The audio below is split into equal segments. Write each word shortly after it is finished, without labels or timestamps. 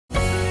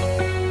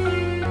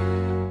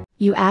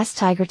You ask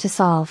Tiger to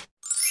solve.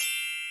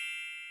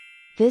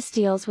 This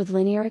deals with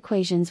linear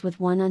equations with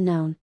one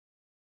unknown.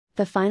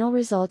 The final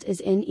result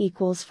is n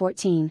equals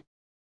 14.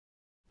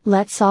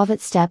 Let's solve it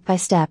step by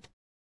step.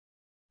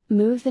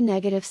 Move the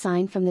negative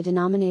sign from the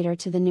denominator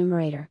to the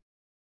numerator.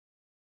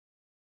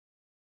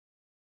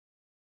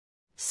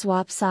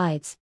 Swap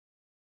sides.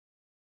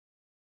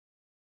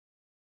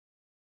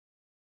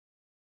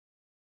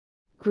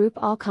 Group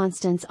all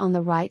constants on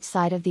the right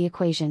side of the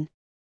equation.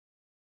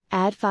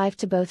 Add 5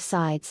 to both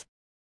sides.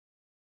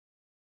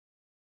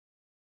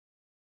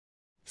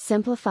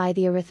 Simplify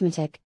the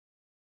arithmetic.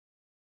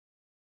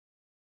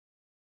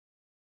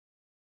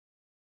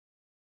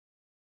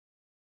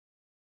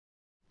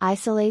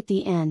 Isolate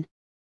the n.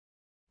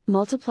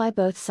 Multiply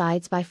both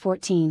sides by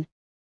 14.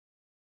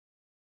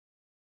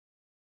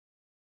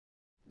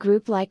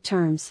 Group like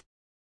terms.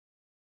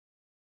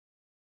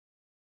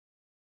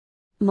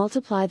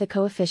 Multiply the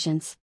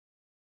coefficients.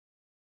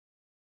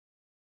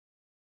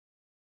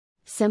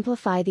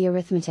 Simplify the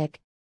arithmetic.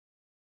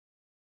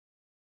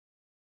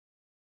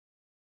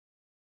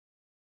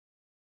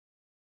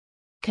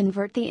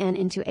 Convert the n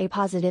into a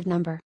positive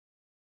number.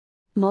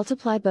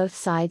 Multiply both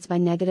sides by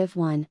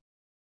 -1.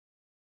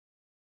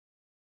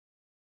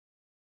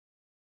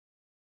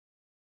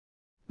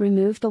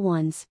 Remove the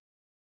ones.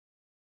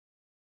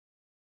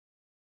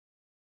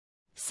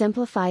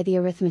 Simplify the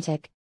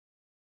arithmetic.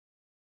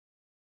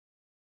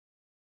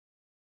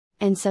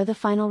 And so the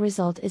final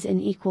result is n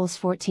equals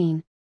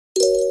 14.